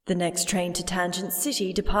The next train to Tangent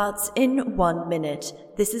City departs in 1 minute.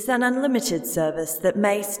 This is an unlimited service that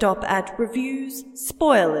may stop at reviews,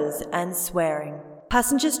 spoilers, and swearing.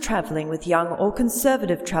 Passengers travelling with young or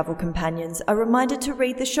conservative travel companions are reminded to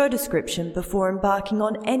read the show description before embarking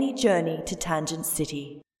on any journey to Tangent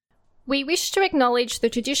City. We wish to acknowledge the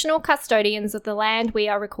traditional custodians of the land we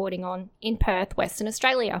are recording on in Perth, Western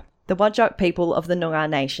Australia. The Whadjuk people of the Noongar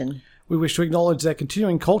Nation. We wish to acknowledge their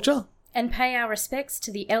continuing culture and pay our respects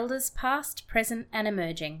to the elders past, present and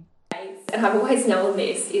emerging. And I've always known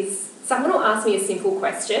this, is someone will ask me a simple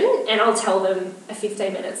question and I'll tell them a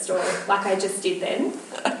 15-minute story like I just did then.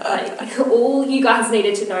 Like, all you guys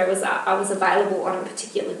needed to know was that I was available on a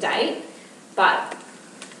particular date, but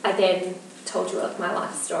I then told you my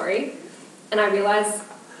life story, and I realise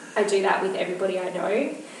I do that with everybody I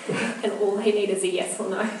know, and all they need is a yes or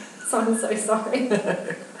no. So I'm so sorry.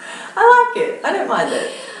 I like it. I don't mind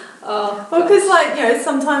it. Oh, well, because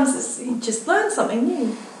sometimes you just learn something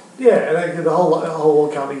new. Yeah, and the whole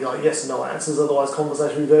world can't be like yes and no answers, otherwise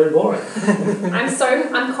conversation will be very boring.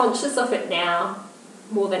 I'm conscious of it now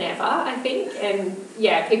more than ever, I think, and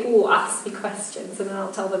yeah, people will ask me questions and then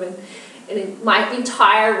I'll tell them and my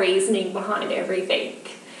entire reasoning behind everything.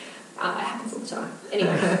 It happens all the time.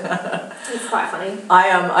 Anyway, it's quite funny.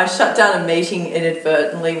 I shut down a meeting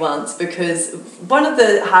inadvertently once because one of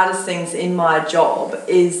the hardest things in my job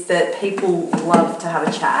is that people love to have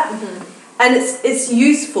a chat. Mm-hmm. And it's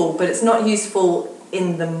useful, but it's not useful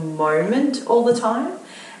in the moment all the time.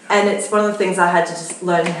 And it's one of the things I had to just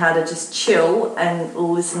learn how to just chill and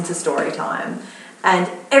listen to story time. And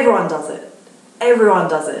everyone does it. Everyone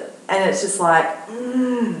does it. And it's just like,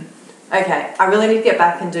 okay, I really need to get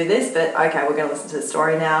back and do this, but okay, we're going to listen to the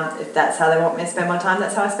story now. If that's how they want me to spend my time,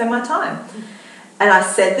 that's how I spend my time. And I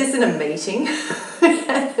said this in a meeting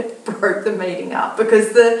and it broke the meeting up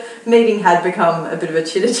because the meeting had become a bit of a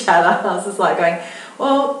chitter-chatter. I was just like going,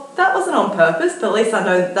 well, that wasn't on purpose, but at least I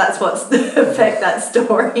know that's what's the effect that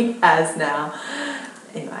story has now.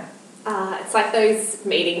 Anyway. It's like those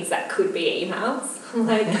meetings that could be emails.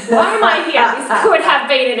 Like, why am I here? This could have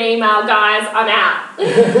been an email, guys. I'm out.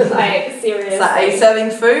 Like, seriously. So, are you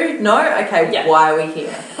serving food? No? Okay, yeah. Why are we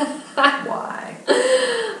here? Why?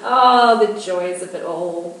 Oh, the joys of it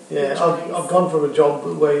all. Yeah, I've gone from a job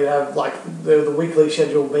where you have like the weekly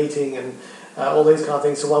scheduled meeting and all these kind of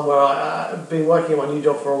things to one where I've been working on my new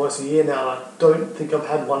job for almost a year now and I don't think I've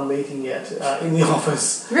had one meeting yet in the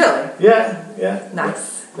office. Really? Yeah.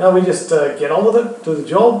 Nice. No, we just get on with it, do the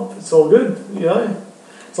job, it's all good,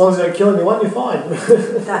 As long as you don't kill anyone, you're fine.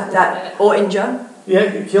 that or injure?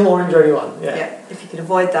 Yeah, kill or injure anyone, yeah. If you could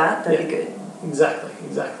avoid that, that'd be good. Exactly.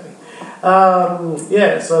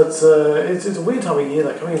 So it's a weird time of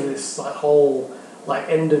year, coming in this whole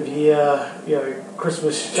end of year,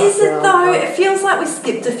 Christmas shutdown. Is it though? It feels like we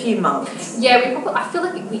skipped a few months. Yeah, I feel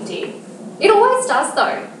like we did. It always does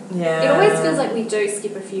though. Yeah. It always feels like we do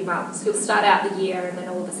skip a few months. We'll start out the year and then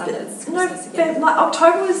all of a sudden it's Christmas again.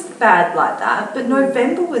 October was bad like that, but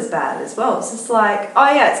November was bad as well. It's just like,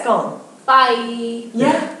 oh yeah, it's gone. Bye.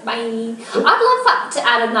 Yeah. Bye. I'd love to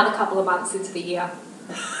add another couple of months into the year.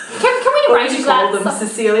 Can we arrange you that? Call them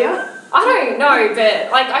Cecilia? I don't know,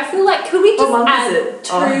 but I feel like could we just add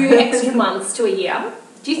 2 extra months to a year?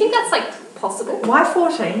 Do you think that's possible? Why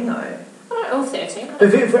 14 though? I don't know, 13.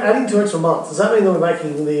 If we're adding 2 extra months, does that mean that we're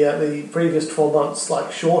making the previous 12 months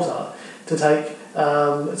shorter to take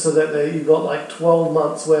so that you've got 12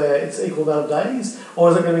 months where it's equal amount of days,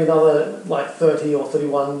 or is it going to be another 30 or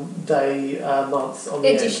 31 day months on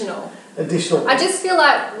the additional? Additional. I just feel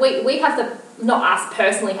like we have not us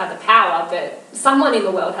personally have the power, but someone in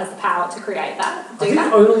the world has the power to create that. The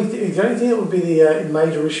only thing that would be the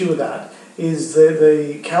major issue with that is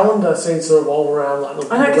the calendar seems to revolve around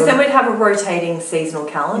I know, because then we'd have a rotating seasonal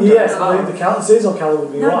calendar as well. The seasonal calendar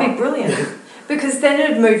would be right. That would be brilliant. Because then it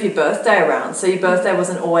would move your birthday around, so your birthday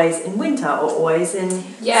wasn't always in winter or always in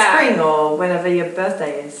spring or whenever your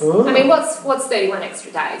birthday is. Ooh. I mean, what's 31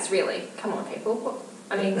 extra days, really? Come on, people.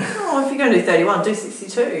 I mean... if you're going to do 31, do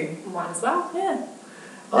 62. Might as well. Yeah.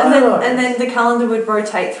 And then the calendar would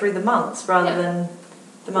rotate through the months rather than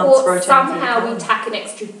the months rotating through the calendar. We tack an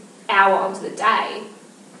extra hour onto the day,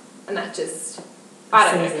 and that just...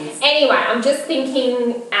 I don't know. Anyway, I'm just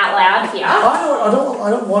thinking out loud here. I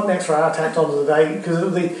don't want an extra hour tacked onto the day, because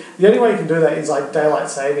the only way you can do that is daylight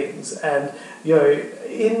savings, and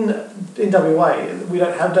in WA we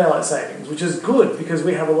don't have daylight savings, which is good because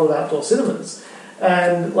we have a lot of outdoor cinemas.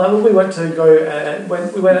 And when we went to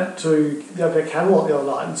we went up to the Camelot the other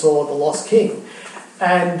night and saw The Lost King,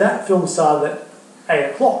 and that film started at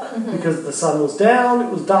 8 o'clock because the sun was down,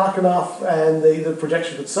 it was dark enough, and the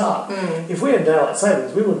projection could start. If we had daylight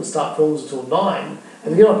savings, we wouldn't start films until 9,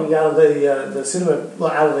 and you're not going to get out of the cinema,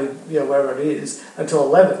 like out of the wherever it is, until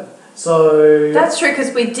 11. So that's true,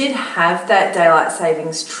 because we did have that daylight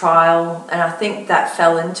savings trial, and I think that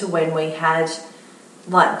fell into when we had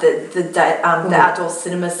like the outdoor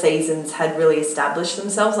cinema seasons had really established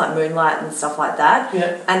themselves, like Moonlight and stuff like that.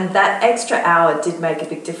 Yeah. And that extra hour did make a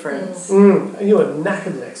big difference. And you were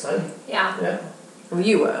knackered the next day. Yeah. Well,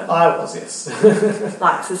 you were. I was, yes.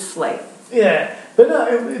 Like to sleep. Yeah, but no,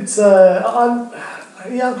 it's I'm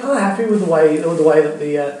kind of happy with the way that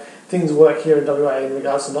the things work here in WA in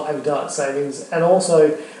regards to not having daylight savings, and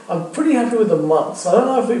also I'm pretty happy with the months. I don't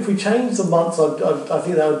know if we change the months, I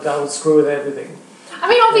think that would screw with everything. I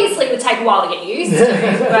mean, obviously it would take a while to get used to,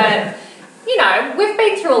 but, you know, we've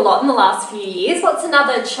been through a lot in the last few years. What's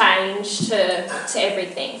another change to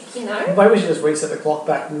everything, you know? Maybe we should just reset the clock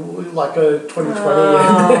back and like go 2020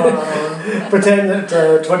 and pretend that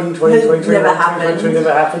 2020 never happened.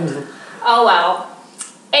 Never happened. Oh, well.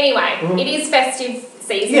 Anyway, it is festive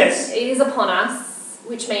season. Yes. It is upon us,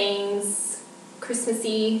 which means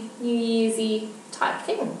Christmassy, New Year'sy type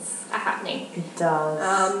things are happening. It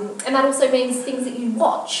does. And that also means things that you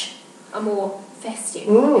watch are more festive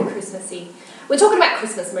and Christmassy. We're talking about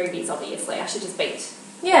Christmas movies, obviously. I should just beat.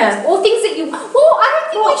 Yeah. Or things that you... Well, I don't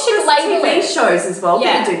think we should label TV it. shows as well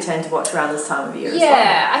Yeah. that you do tend to watch around this time of year as well.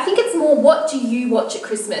 Yeah, I think it's more what do you watch at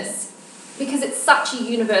Christmas? Because it's such a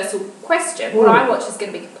universal question. What I watch is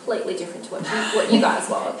going to be completely different to what you guys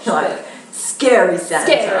watch. Like scary Santa.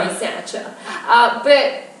 Scary Santa.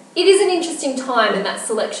 But it is an interesting time, and that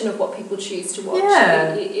selection of what people choose to watch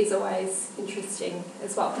is always interesting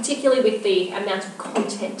as well, particularly with the amount of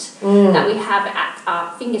content that we have at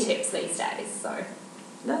our fingertips these days. So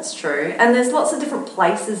that's true. And there's lots of different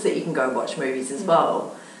places that you can go watch movies as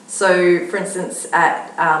well. So, for instance,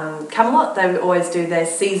 at Camelot, they would always do their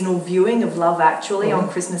seasonal viewing of Love Actually on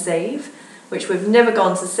Christmas Eve, which we've never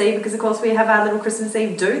gone to see because, of course, we have our little Christmas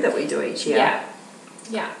Eve do that we do each year.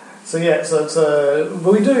 Yeah. So it's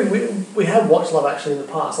but we have watched Love Actually in the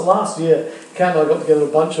past. So last year, Kat and I got together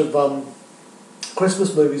a bunch of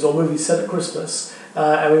Christmas movies or movies set at Christmas,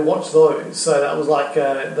 and we watched those. So that was like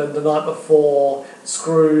the night before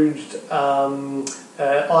Scrooged,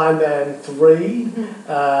 Iron Man 3, and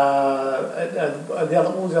the other,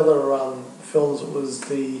 what was the other films? It was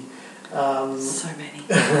the so many.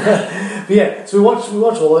 but yeah, so we watched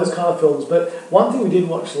all those kind of films. But one thing we did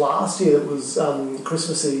watch last year that was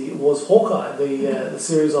Christmassy was Hawkeye, the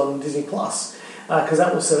series on Disney Plus, because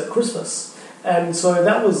that was set at Christmas, and so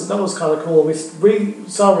that was kind of cool. We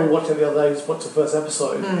started rewatching it the other day, just watched the first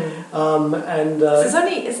episode, so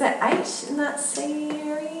is there 8 in that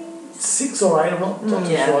series? 6 or 8, I'm not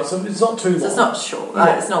too sure. So it's not too long. So it's not short.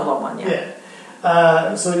 It's not a long one. Yeah.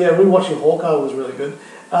 Rewatching Hawkeye was really good.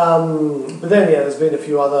 But then, there's been a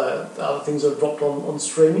few other things that have dropped on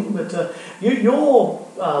streaming. But your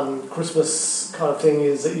Christmas kind of thing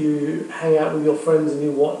is that you hang out with your friends and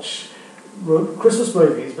you watch Christmas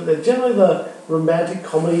movies, but they're generally the romantic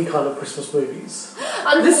comedy kind of Christmas movies.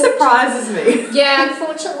 This surprises me. Yeah,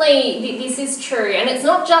 unfortunately, this is true. And it's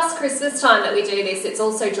not just Christmas time that we do this, it's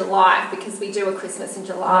also July, because we do a Christmas in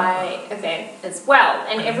July event as well.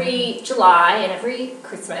 And every July and every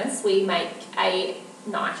Christmas, we make a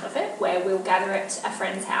night of it where we'll gather at a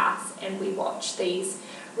friend's house and we watch these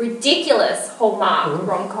ridiculous Hallmark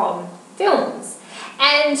rom-com films.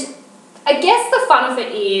 And I guess the fun of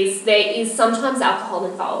it is there is sometimes alcohol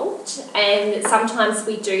involved, and sometimes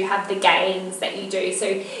we do have the games that you do. So,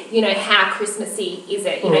 you know, how Christmassy is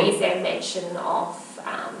it? You know, is there mention of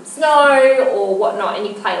snow or whatnot? And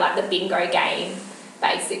you play like the bingo game,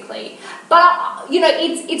 basically. But, you know,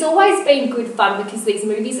 it's always been good fun because these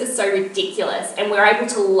movies are so ridiculous and we're able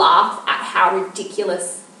to laugh at how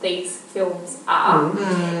ridiculous these films are.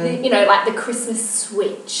 You know, like the Christmas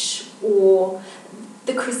Switch or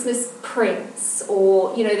the Christmas Prince,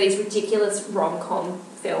 or, you know, these ridiculous rom-com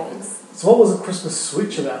films. So what was the Christmas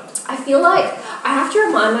Switch about? I feel like I have to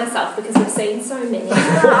remind myself because we've seen so many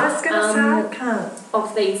I was going to say, I can't.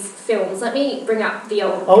 of these films. Let me bring up the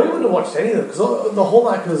old... Oh, we wouldn't have watched any of them because the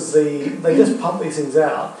Hallmarkers, they just pump these things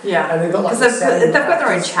out. Yeah. And they've got like they've got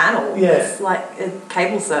their own channel. Yeah. It's like a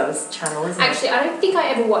cable service channel, isn't Actually, I don't think I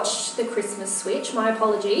ever watched the Christmas Switch. My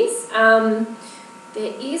apologies.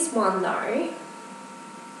 There is one, though,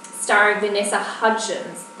 starring Vanessa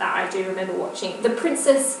Hudgens that I do remember watching. The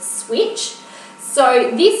Princess Switch.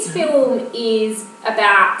 So this film is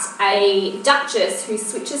about a duchess who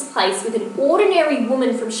switches place with an ordinary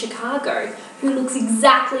woman from Chicago who looks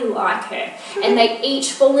exactly like her, and they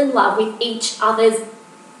each fall in love with each other's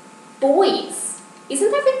boys.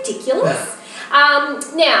 Isn't that ridiculous?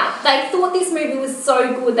 Now, they thought this movie was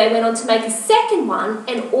so good, they went on to make a second one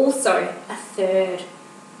and also a third.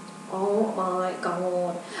 Oh my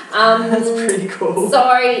god. That's pretty cool.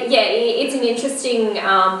 So, yeah, it's an interesting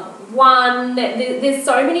one. There's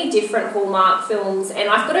so many different Hallmark films, and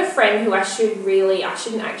I've got a friend who I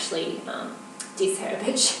shouldn't actually diss her,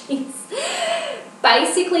 but she's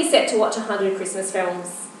basically set to watch 100 Christmas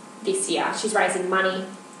films this year. She's raising money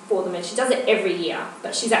for them, and she does it every year,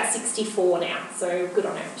 but she's at 64 now, so good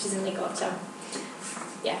on her. She's only got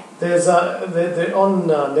yeah. There's on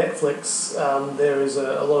Netflix. There is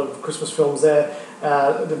a lot of Christmas films there.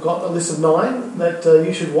 They've got a list of 9 that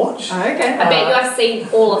you should watch. Oh, okay. I bet you I've seen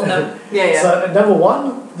all of them. Yeah. So number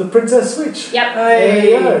 1, The Princess Switch. Yep. There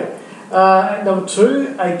you go. Number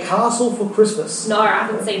 2, A Castle for Christmas. No, I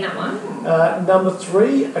haven't seen that one. Number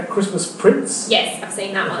 3, A Christmas Prince. Yes, I've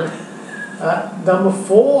seen that one. Number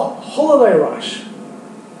 4, Holiday Rush.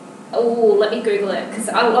 Oh, let me Google it, because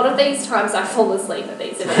a lot of these times I fall asleep at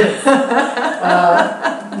these events.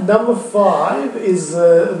 Number 5 is,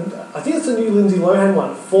 I think it's a new Lindsay Lohan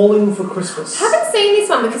one, Falling for Christmas. Haven't seen this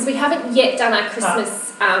one because we haven't yet done our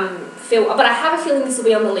Christmas film, but I have a feeling this will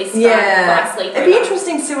be on the list for our sleep. It'd be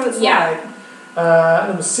interesting to see what it's like.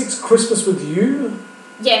 Number 6, Christmas with You.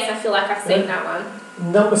 Yes, I feel like I've seen that one.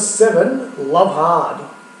 Number 7, Love Hard.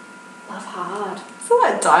 Love Hard. It's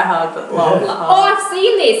like Die Hard, but Love Hard. Oh, I've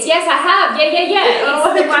seen this. Yes, I have. Yeah.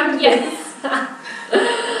 It's the one. Yes,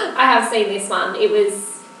 I have seen this one.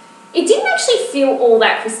 It didn't actually feel all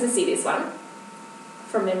that Christmassy. This one,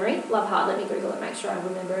 from memory. Love Hard. Let me Google it. Make sure I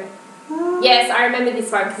remember it. Yes, I remember this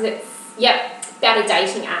one because it's about a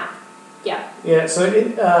dating app. Yeah. Yeah. So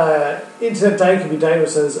internet dating can be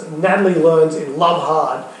dangerous. As Natalie learns in Love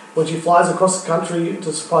Hard when she flies across the country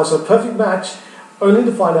to surprise her perfect match, only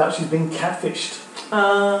to find out she's been catfished.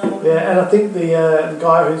 And I think the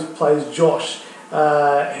guy who plays Josh,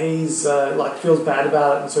 he's feels bad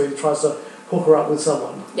about it, and so he tries to hook her up with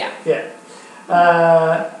someone. Yeah. Yeah.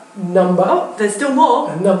 There's still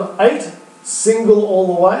more. Number 8, Single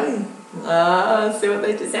All the Way. See what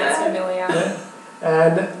they did Sounds there. familiar. Yeah.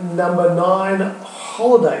 And number 9,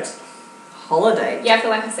 Holiday. Holiday. Yeah, I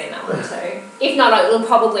feel like I've seen that one too. If not, it'll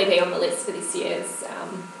probably be on the list for this year's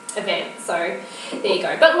event. So there you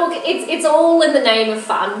go. But look, it's all in the name of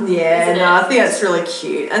fun. Yeah, isn't no, it? I think that's really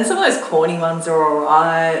cute. And some of those corny ones are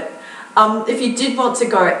alright. If you did want to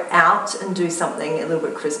go out and do something a little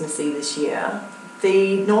bit Christmassy this year,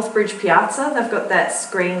 the Northbridge Piazza, they've got that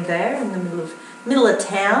screen there in the middle of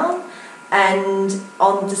town. And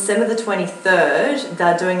on December the 23rd,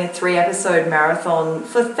 they're doing a 3-episode marathon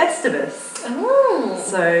for Festivus. Oh.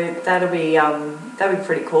 So that'll be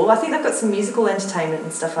pretty cool. I think they've got some musical entertainment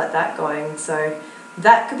and stuff like that going, so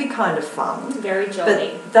that could be kind of fun. Very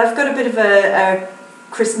jolly. But they've got a bit of a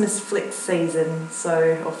Christmas flick season,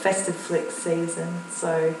 or festive flick season,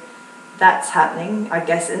 so that's happening, I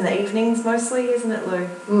guess, in the evenings mostly, isn't it, Lou?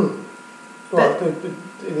 Right,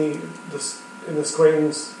 in the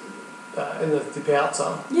screens in the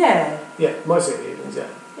piazza. Yeah. Yeah, mostly in the evenings, yeah.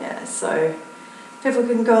 Yeah, so people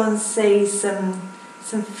can go and see some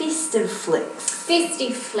festive flicks.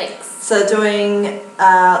 Festive flicks. So doing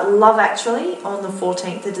Love Actually on the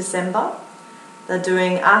 14th of December. They're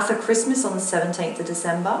doing Arthur Christmas on the 17th of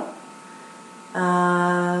December.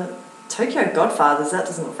 Tokyo Godfathers, that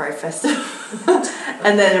doesn't look very festive.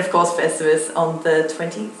 And then, of course, Festivus on the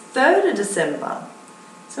 23rd of December.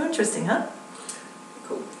 So interesting, huh?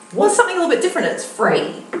 Cool. Well, something a little bit different. It's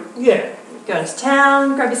free. Yeah. Go into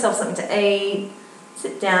town, grab yourself something to eat,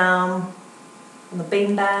 sit down on the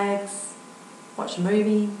beanbags, watch a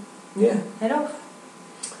movie, Yeah. head off.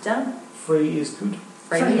 Done. Free is good.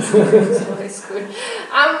 Free. It's always good.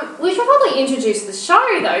 We should probably introduce the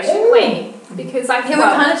show though, shouldn't we? Because I think We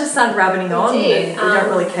kind of just started rabbiting on. did. And we don't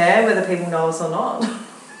really care whether people know us or not.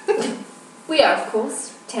 we are, of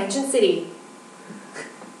course, Tangent City.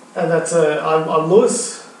 And that's I'm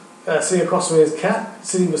Lewis. Sitting across from me is Kat.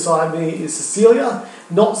 Sitting beside me is Cecilia.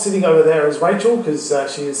 Not sitting over there is Rachel because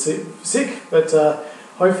she is sick, but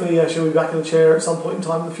hopefully she'll be back in the chair at some point in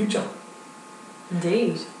time in the future.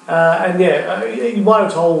 Indeed. You might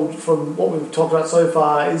have told from what we've talked about so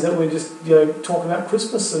far is that we're just talking about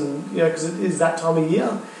Christmas and because it is that time of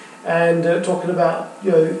year, and talking about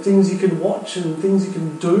things you can watch and things you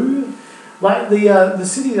can do. Like the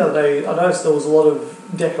city the other day, I noticed there was a lot of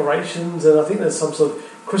decorations, and I think there's some sort of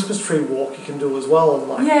Christmas tree walk you can do as well, and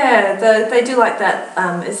like they do like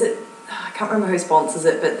that. Is it? I can't remember who sponsors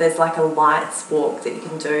it, but there's like a lights walk that you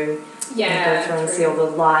can do. Yeah, go through and see all the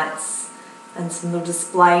lights and some little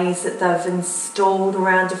displays that they've installed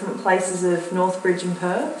around different places of Northbridge and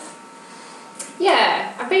Perth.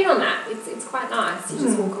 Yeah, I've been on that. It's quite nice. You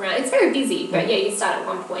just walk around. It's very busy, but yeah, you start at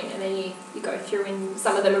one point and then you go through, and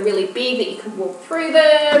some of them are really big that you can walk through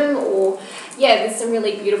them, or there's some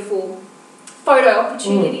really beautiful photo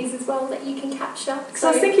opportunities as well that you can capture. So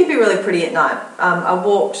I think it'd be really pretty at night. I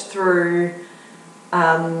walked through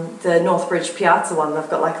the Northbridge Piazza one. They've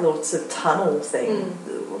got like a little sort of tunnel thing.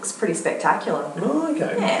 It looks pretty spectacular. Oh,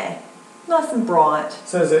 okay. Yeah. Nice and bright.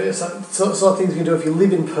 So there's sort of things you can do if you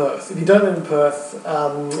live in Perth. If you don't live in Perth,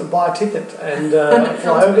 buy a ticket and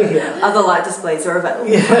fly over here. Other light displays are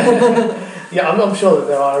available. Yeah, I'm sure that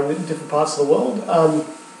there are in different parts of the world.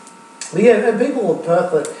 But yeah, and people in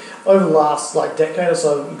Perth, over the last decade or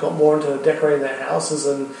so, got more into decorating their houses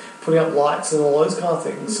and putting up lights and all those kind of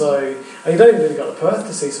things. So, and you don't even need to go to Perth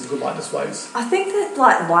to see some good light displays. I think that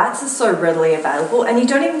lights are so readily available, and you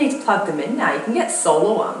don't even need to plug them in now. You can get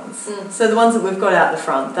solar ones. So the ones that we've got out the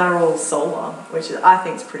front, they're all solar, which I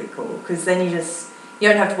think is pretty cool, because then you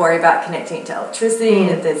don't have to worry about connecting it to electricity.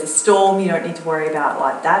 And if there's a storm, you don't need to worry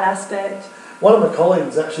about that aspect. One of my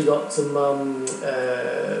colleagues actually got some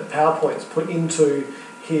PowerPoints put into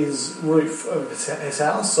his roof of his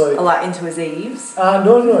house. So into his eaves?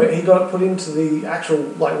 No, he got it put into the actual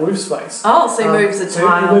roof space. Oh, so he moves the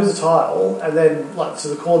tile. He moves the tile, and then so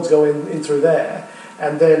the cords go in through there,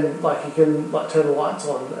 and then he can turn the lights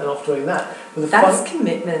on and off doing that. But that's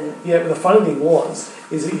commitment. Yeah, but the funny thing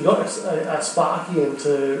is that he got a Sparky in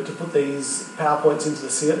to put these PowerPoints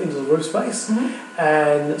into the roof space,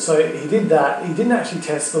 and so he did that. He didn't actually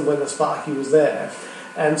test them when the Sparky was there.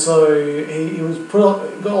 And so he was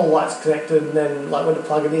got all the lights connected, and then went to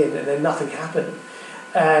plug it in, and then nothing happened.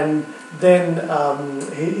 And then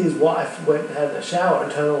his wife went and had a shower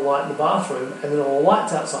and turned on the light in the bathroom, and then all the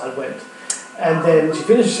lights outside went. And then she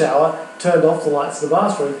finished the shower, turned off the lights in the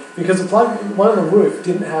bathroom, because the plug, one of the roof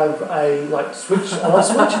didn't have a switch on a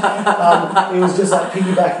switch. It was just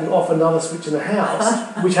piggybacking off another switch in the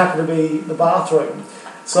house, which happened to be the bathroom.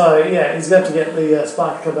 So yeah, he's going to have to get the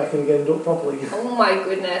spark to come back in again and do it properly. Oh my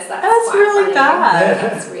goodness, that's really funny. bad. Yeah.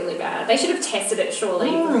 That's really bad. They should have tested it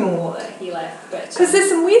surely before he left. Because there's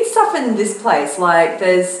some weird stuff in this place.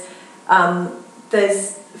 There's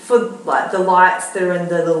for the lights that are in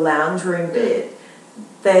the lounge room bit.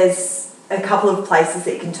 There's a couple of places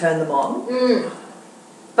that you can turn them on,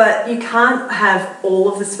 but you can't have all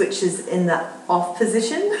of the switches in the off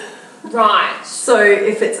position. Right. So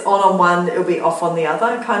if it's on one, it'll be off on the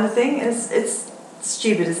other, kind of thing. It's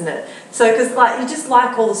stupid, isn't it? So because you just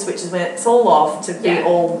like all the switches when it's all off to be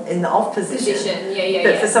all in the off position.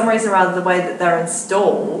 But for some reason or other, the way that they're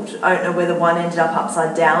installed, I don't know whether one ended up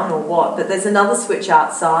upside down or what. But there's another switch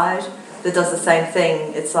outside that does the same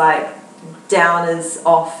thing. It's down is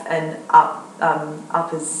off and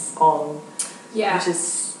up is on. Yeah. Which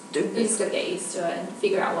is stupid. You just got to get used to it and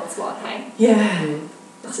figure out what's what, hey? Yeah.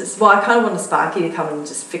 It's just, I kind of want a Sparky to come and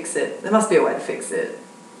just fix it. There must be a way to fix it.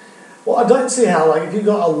 Well, I don't see how, if you've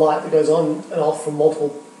got a light that goes on and off from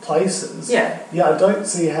multiple places, I don't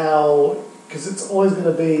see how, because it's always going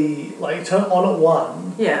to be, you turn on at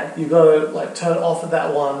one, you've got to, turn off at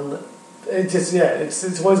that one. It just,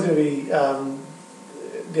 it's always going to be,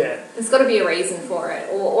 There's got to be a reason for it,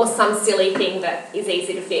 or some silly thing that is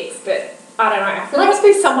easy to fix, but I don't know. I feel there must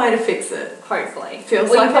be some way to fix it. Hopefully. Feels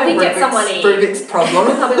like probably get someone in. Rubik's problem.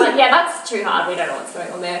 They'll be like, that's too hard. We don't know what's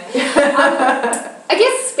going on there. I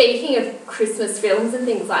guess speaking of Christmas films and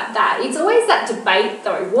things like that, it's always that debate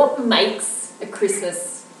though. What makes a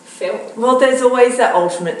Christmas film? Well, there's always that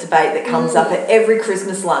ultimate debate that comes up at every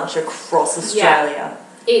Christmas lunch across Australia.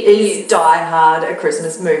 Is Die Hard a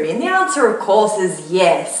Christmas movie? And the answer, of course, is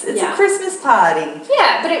yes. It's a Christmas party.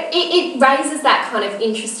 Yeah, but it raises that kind of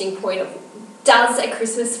interesting point of, does a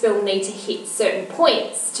Christmas film need to hit certain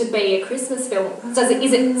points to be a Christmas film?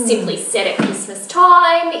 Is it simply set at Christmas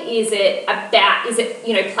time? Is it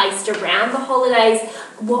placed around the holidays?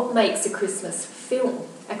 What makes a Christmas film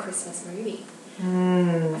a Christmas movie?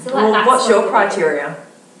 I feel like what's your criteria?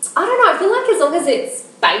 I don't know. I feel like as long as it's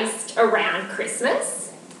based around Christmas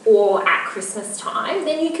or at Christmas time,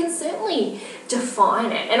 then you can certainly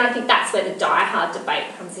define it. And I think that's where the Die Hard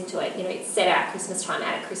debate comes into it. It's set at Christmas time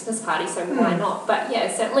at a Christmas party, so why not? But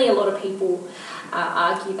certainly a lot of people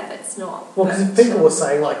argue that it's not. Well, because people were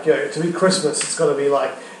saying to be Christmas, it's got to be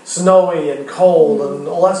snowy and cold and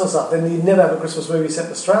all that sort of stuff. Then you'd never have a Christmas movie set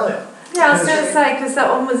in Australia. Yeah, I was going to say, because that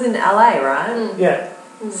one was in LA, right? Yeah.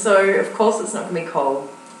 So of course it's not going to be cold.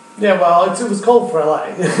 Yeah, well, it was called for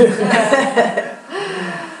LA.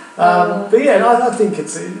 But yeah, I think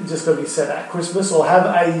it's just going to be set at Christmas, or have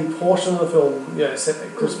a portion of the film, set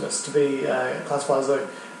at Christmas to be classified as a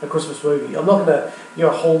Christmas movie. I'm not going to,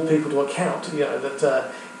 hold people to account,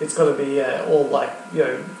 that it's got to be all like,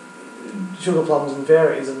 sugar plums and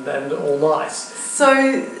fairies and all nice.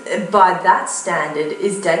 So, by that standard,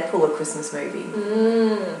 is Deadpool a Christmas movie?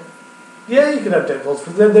 Yeah, you can have Deadpool.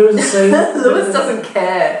 There is a scene. Lewis doesn't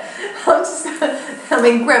care.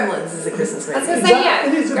 Gremlins is a Christmas movie. I was going to say, yeah.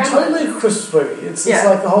 It is Gremlins. totally a Christmas movie. It's Yeah.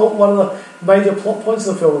 like one of the major plot points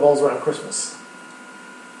of the film revolves around Christmas.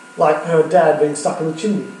 Like her dad being stuck in the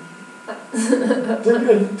chimney.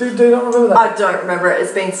 do you not remember that? I don't remember it.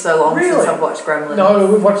 It's been so long Really? since I've watched Gremlins.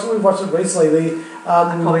 No, we've watched it recently.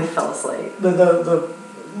 I probably fell asleep. The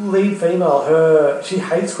lead female, she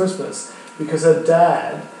hates Christmas because her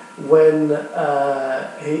dad, when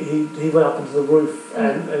he went up into the roof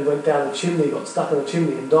and went down the chimney, got stuck in the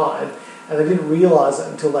chimney and died, and they didn't realise it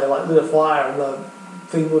until they lit a fire and the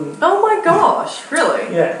thing wouldn't. Oh my gosh,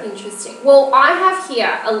 really? Yeah. Interesting. Well, I have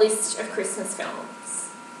here a list of Christmas films.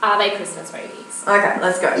 Are they Christmas movies? Okay,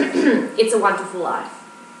 let's go. It's a Wonderful Life.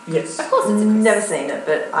 Yes. Of course it's a Christmas. Never seen it,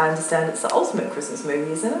 but I understand it's the ultimate Christmas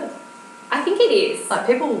movie, isn't it? I think it is. Like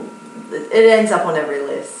people, it ends up on every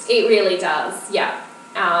list. It really does, yeah.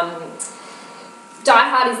 Die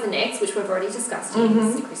Hard is the next, which we've already discussed here.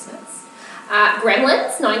 It's the Christmas.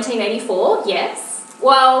 Gremlins, 1984, yes.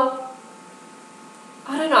 Well,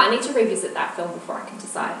 I don't know, I need to revisit that film before I can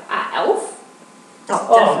decide. Elf,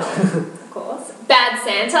 Definitely. of course. Bad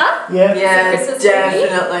Santa, Yeah. Yeah, Christmas movie.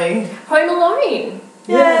 definitely. Home Alone.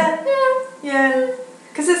 Yeah.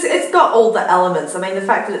 Because it's got all the elements. I mean, the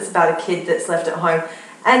fact that it's about a kid that's left at home.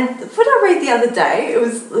 And what I read the other day, it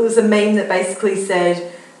was a meme that basically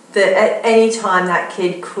said that at any time that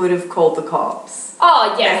kid could have called the cops.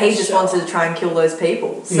 Oh, yeah. He just sure. wanted to try and kill those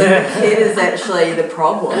people. So Yeah. the kid is actually the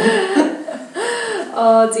problem.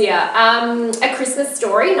 Oh dear. A Christmas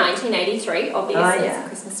Story, 1983, obviously. Oh, yeah. It's a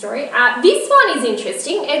Christmas Story. This one is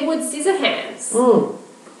interesting. Edward Scissorhands. Mm.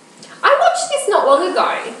 I watched this not long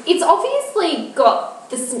ago. It's obviously got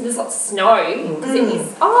there's lots of snow. I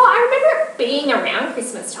remember it being around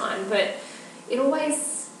Christmas time, but it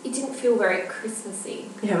didn't feel very Christmassy.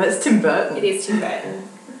 Yeah, but it's Tim Burton. It is Tim Burton.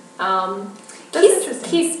 That's interesting.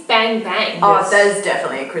 Kiss Bang Bang. Oh, Yes. that is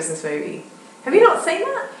definitely a Christmas movie. Have you not seen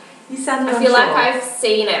that? You sounded I feel like unsure. I've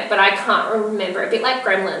seen it, but I can't remember. A bit like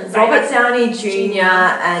Gremlins. Robert Downey Jr.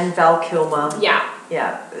 and Val Kilmer. Yeah.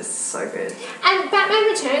 Yeah, it's so good. And Batman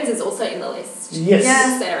Returns is also in the list. Yes.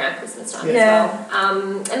 Yeah. Set around Christmas time Yeah. as well.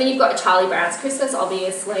 And then you've got Charlie Brown's Christmas,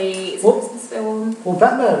 obviously. It's a Well- Christmas film. Well,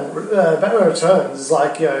 Batman Returns is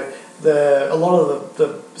like a lot of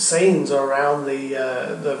the scenes are around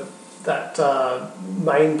that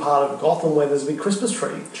main part of Gotham where there's a big Christmas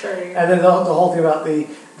tree. True. And then the whole thing about the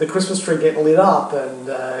Christmas tree getting lit up, and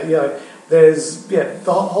the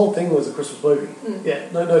whole thing was a Christmas movie. Yeah,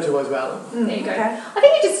 no two ways about it. There you go. Okay. I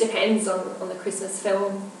think it just depends on the Christmas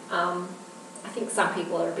film. I think some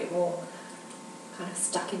people are a bit more kind of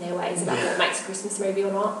stuck in their ways about what makes a Christmas movie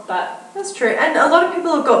or not, but That's true. And a lot of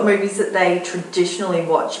people have got movies that they traditionally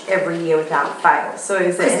watch every year without fail. So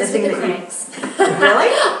is there Christmas anything with the that Cranks. Really?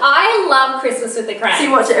 I love Christmas with the Cranks. So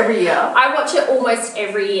you watch it every year? I watch it almost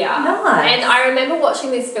every year. Nice. And I remember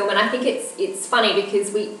watching this film, and I think it's funny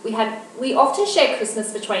because we often share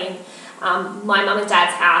Christmas between my mum and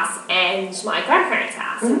dad's house and my grandparents'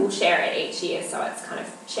 house, and we'll share it each year, so it's kind of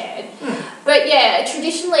shared. But yeah,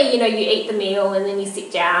 traditionally, you eat the meal and then you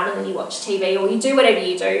sit down and then you watch TV or you do whatever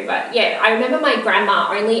you do. But yeah, I remember my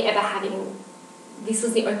grandma only ever having. This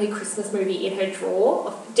was the only Christmas movie in her drawer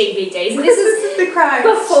of DVDs. And this is the Cranks.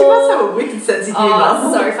 before- She must have a wicked sense of humour.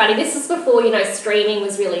 Oh, so funny. This was before, streaming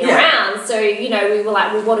was really around. So, we were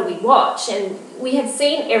like, well, what do we watch? And we had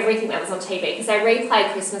seen everything that was on TV because they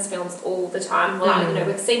replay Christmas films all the time. We're like,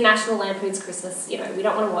 we've seen National Lampoon's Christmas, we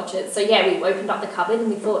don't want to watch it. So, yeah, we opened up the cupboard and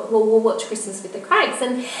we thought, well, we'll watch Christmas with the Cranks.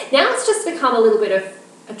 And now it's just become a little bit of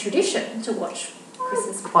a tradition to watch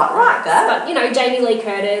Christmas with Quite the like Cranks. that. But, Jamie Lee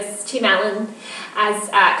Curtis, Tim Allen, as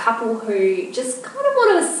a couple who just kind of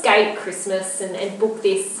want to escape Christmas and book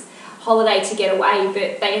this holiday to get away,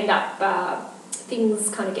 but they end up, things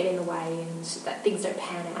kind of get in the way and that things don't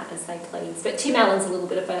pan out as they please. But Tim Allen's a little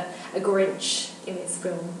bit of a Grinch in this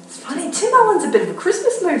film. It's funny, Tim Allen's a bit of a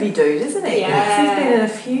Christmas movie dude, isn't he? Yeah. He's been in a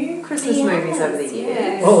few Christmas He movies has, over the years.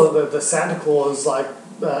 yeah. Well, the Santa Claus,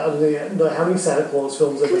 how many Santa Claus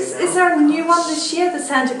films have there been now? Is there a new one this year, the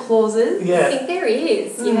Santa Clauses? I Yeah, think there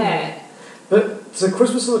is, yeah. but so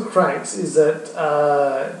Christmas with the Cranks is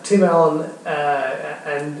that Tim Allen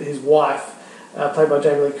and his wife played by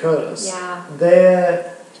Jamie Lee Curtis. Yeah.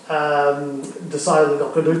 They're decided they're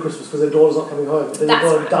not going to do Christmas because their daughter's not coming home. But then That's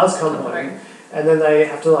their daughter right. does come home, and then they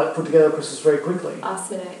have to like put together Christmas very quickly.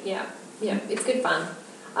 Last minute, yeah. It's good fun.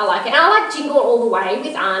 I like it. And I like Jingle All the Way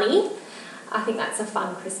with Arnie. I think that's a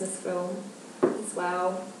fun Christmas film as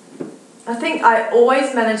well. I think I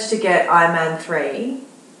always manage to get Iron Man 3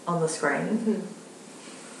 on the screen. Mm-hmm.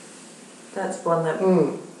 That's one that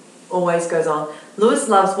always goes on. Lewis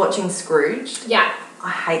loves watching Scrooge. Yeah.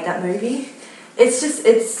 I hate that movie.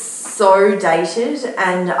 It's so dated,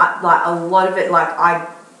 and like a lot of it,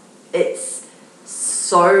 it's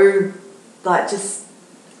so like just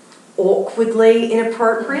awkwardly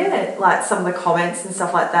inappropriate. Like some of the comments and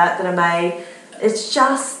stuff like that are made. It's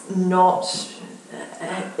just not.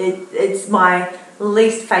 It's my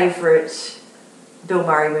least favourite Bill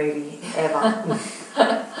Murray movie ever.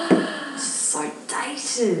 So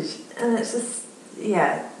dated, and it's just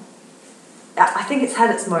I think it's had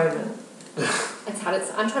its moment. I'm trying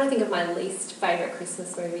to think of my least favourite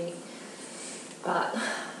Christmas movie, but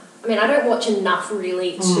I mean I don't watch enough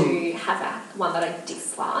really to have one that I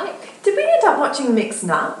dislike. Did we end up watching Mixed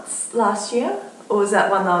Nuts last year? Or was that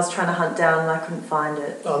one that I was trying to hunt down and I couldn't find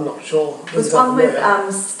it? I'm not sure. It was one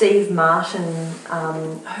with Steve Martin.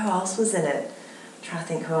 Who else was in it? I'm trying to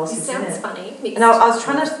think who else was in it. It sounds funny. And I was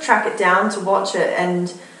trying to track it down to watch it,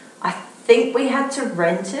 and I think we had to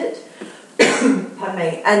rent it. Pardon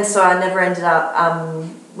me. And so I never ended up.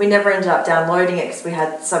 We never ended up downloading it because we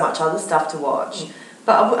had so much other stuff to watch.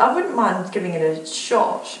 But I wouldn't mind giving it a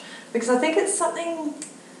shot because I think it's something.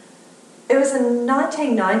 It was a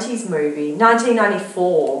 1990s movie,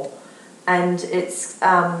 1994, and it's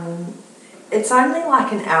only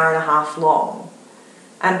like an hour and a half long,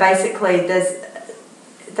 and basically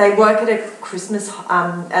they work at a Christmas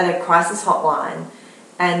at a crisis hotline,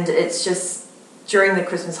 and it's just during the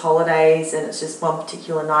Christmas holidays, and it's just one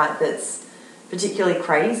particular night that's particularly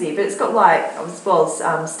crazy. But it's got like as well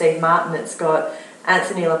as Steve Martin, it's got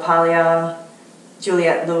Anthony LaPaglia,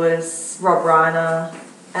 Juliette Lewis, Rob Reiner,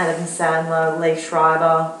 Adam Sandler, Lee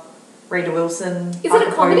Schreiber, Rita Wilson. Is it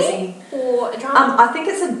a comedy or a drama? I think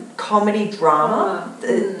it's a comedy drama,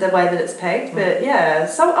 the way that it's pegged. But yeah,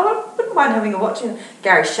 so I wouldn't mind having a watch.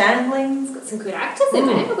 Gary Shandling. It's got some good actors in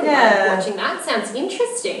there. I wouldn't mind watching that. Sounds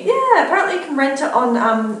interesting. Yeah, apparently you can rent it on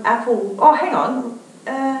Apple. Oh, hang on.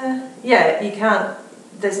 Yeah, you can't.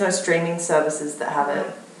 There's no streaming services that have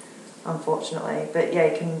it, unfortunately. But yeah,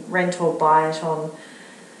 you can rent or buy it on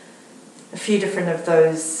a few different of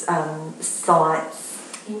those sites.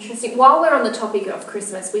 Interesting. While we're on the topic of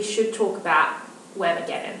Christmas, we should talk about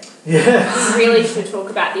Whamageddon. Yeah. We really should talk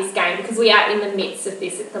about this game because we are in the midst of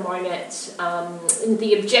this at the moment. And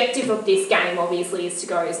the objective of this game, obviously, is to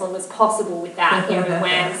go as long as possible without hearing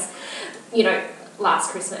Wham's,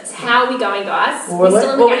 Last Christmas. How are we going, guys? Well, We're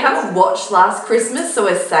still in the We game? haven't watched Last Christmas, so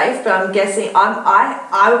we're safe. But I'm guessing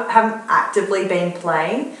I haven't actively been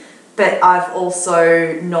playing, but I've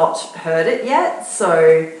also not heard it yet,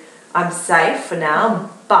 so I'm safe for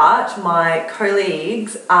now. But my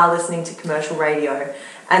colleagues are listening to commercial radio,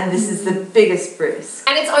 and this is the biggest risk.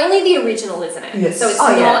 And it's only the original, isn't it? Yes. So it's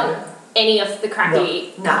not any of the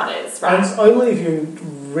crappy covers, right? And it's only if you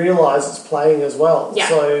realise it's playing as well. Yeah.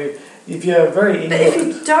 So if you're very But if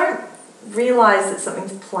ignorant... you don't realise that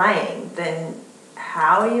something's playing, then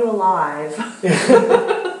how are you alive?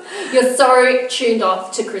 You're so tuned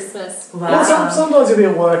off to Christmas. Wow. Well, sometimes you'll be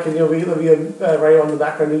at work and there'll be a radio on in the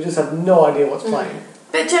background and you just have no idea what's playing.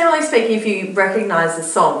 But generally speaking, if you recognise the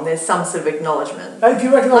song, there's some sort of acknowledgement. And if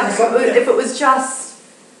you recognise the song... If it was just,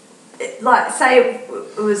 like, say it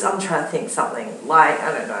was, I'm trying to think something, like,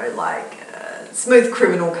 I don't know, like, Smooth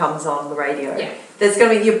Criminal comes on the radio. Yeah. There's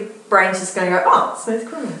going to be, your brain's just going to go, oh, Smooth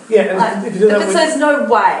Criminal. Yeah, and Like, if you do that but with... there's no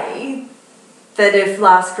way that if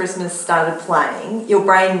Last Christmas started playing, your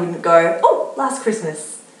brain wouldn't go, oh, Last Christmas.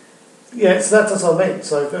 Yeah, so that's what I mean.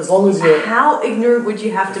 So as long as you're... How ignorant would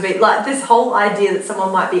you have to be? Like, this whole idea that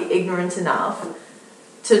someone might be ignorant enough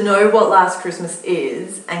to know what Last Christmas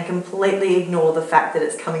is and completely ignore the fact that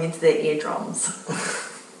it's coming into their eardrums.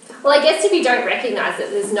 Well, I guess if you don't recognise it,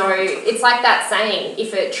 there's no... It's like that saying,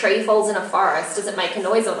 if a tree falls in a forest, does it make a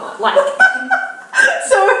noise or not? Like...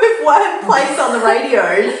 So if one plays on the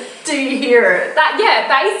radio, do you hear it? That, yeah,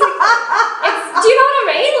 basically. Do you know what I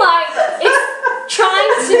mean? Like, it's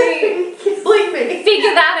trying to Believe me.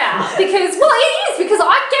 figure that out. Because, well, it is, because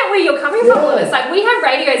I get where you're coming from, Lewis. Like, we have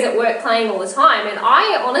radios at work playing all the time, and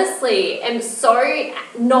I honestly am so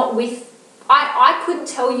not with... I couldn't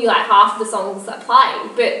tell you, like, half the songs that play.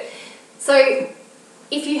 But, so...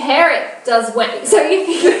 if you hear it, does Wham? So if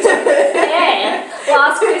you hear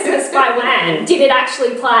Last Christmas by Wham, did it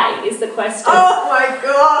actually play? Is the question. Oh my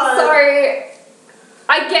god! So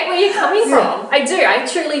I get where you're coming from. I do. I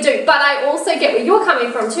truly do. But I also get where you're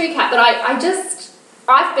coming from too, Kat. But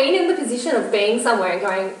I've been in the position of being somewhere and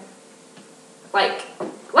going, like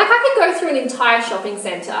I could go through an entire shopping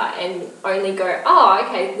centre and only go, oh,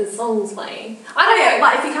 okay, the song's playing. I don't know.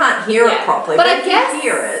 Like if you can't hear it properly, but I if guess you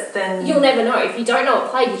hear it, then you'll never know. If you don't know it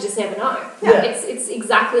played, you just never know. Yeah. It's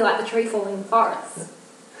exactly like the tree falling in the forest.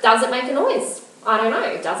 Does it make a noise? I don't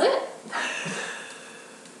know. Does it?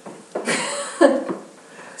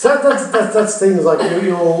 So that's things like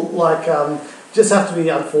you'll like just have to be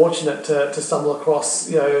unfortunate to stumble across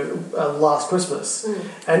Last Christmas,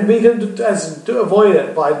 and we can avoid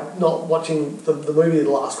it by not watching the movie The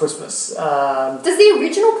Last Christmas. Does the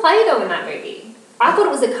original play though in that movie? I thought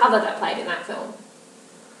it was a cover that played in that film.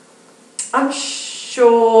 I'm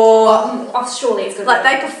sure. Surely it's good. Like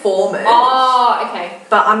they perform it. Oh, okay.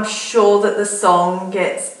 But I'm sure that the song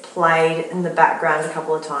gets played in the background a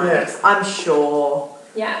couple of times. Yeah. I'm sure.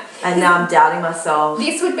 Yeah. And now I'm doubting myself.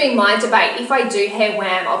 This would be my debate. If I do hear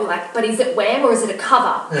Wham, I'll be like, but is it Wham or is it a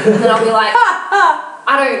cover? And then I'll be like,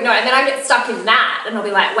 I don't know. And then I get stuck in that and I'll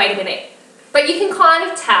be like, wait a minute. But you can kind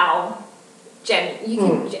of tell, Jen,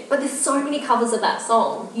 but there's so many covers of that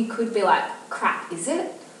song, you could be like, crap, is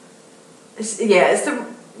it?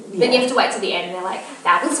 Then Then you have to wait till the end and they're like,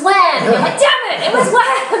 that was Wham! And you're like, damn it, it was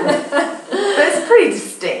Wham! But it's pretty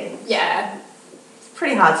distinct. Yeah.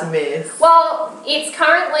 Pretty hard to miss. Well, it's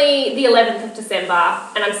currently the 11th of December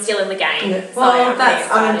and I'm still in the game. Yeah. So Well, I'm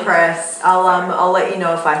I'm impressed. I'll let you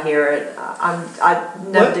know if I hear it. I've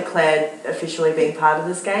never declared officially being part of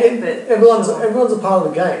this game, but everyone's a part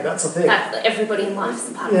of the game. That's the thing. Everybody in life's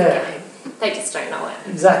a part of the game. They just don't know it.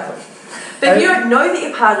 Exactly. But if you don't know that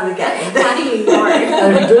you're part of the game, How do you know?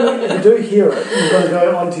 And if you do hear it, you've got to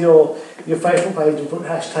go onto your Facebook page and put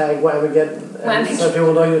hashtag Whamageddon, so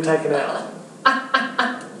people know you're taken out.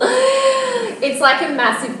 It's like a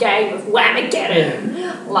massive game of Whamageddon.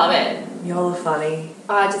 Yeah. Love it. Y'all are funny.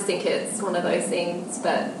 I just think it's one of those things,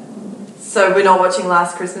 but So we're not watching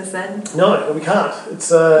Last Christmas then? No, we can't.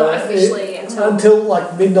 It's not officially until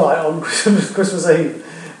like midnight on Christmas Eve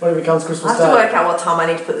when it becomes Christmas I have Day. to work out what time I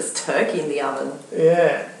need to put this turkey in the oven.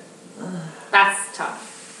 Yeah. that's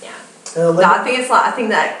tough. Yeah. And No, I think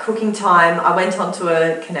that cooking time, I went onto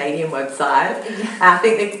a Canadian website, and I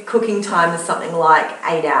think the cooking time is something like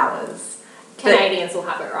 8 hours. Canadians will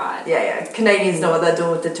have it right. Yeah. Canadians know what they're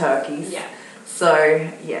doing with the turkeys. Yeah. So,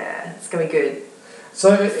 yeah, it's going to be good.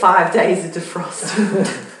 So 5 days of defrosting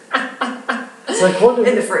according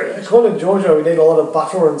in the fridge. According to Giorgio, we need a lot of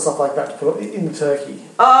butter and stuff like that to put in the turkey.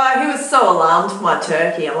 Oh, he was so alarmed for my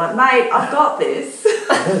turkey. I'm like, mate, I've got this.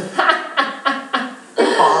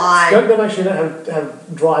 Fine. Don't make sure you don't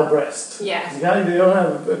have dry breast. Yeah. You don't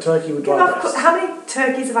have a turkey with dry breast. How many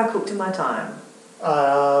turkeys have I cooked in my time?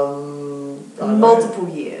 I don't know. Multiple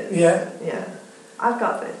years. Yeah. Yeah. I've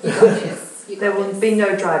got this. You got this. There will be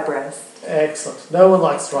no dry breast. Excellent. No one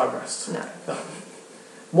likes dry breast. No.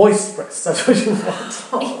 Moist breast, that's what you want.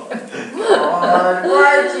 God,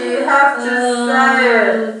 why'd you have to say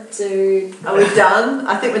it? Dude. Are we done?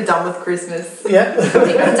 I think we're done with Christmas. Yeah.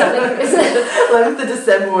 11th of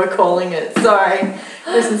December, we're calling it. Sorry.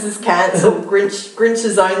 Christmas is cancelled.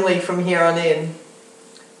 Grinches only from here on in.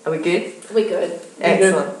 Are we good? We good.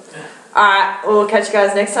 Excellent. Alright, we'll catch you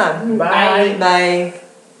guys next time. Bye. Bye.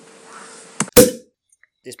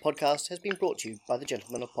 This podcast has been brought to you by the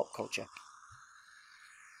Gentlemen of Pop Culture.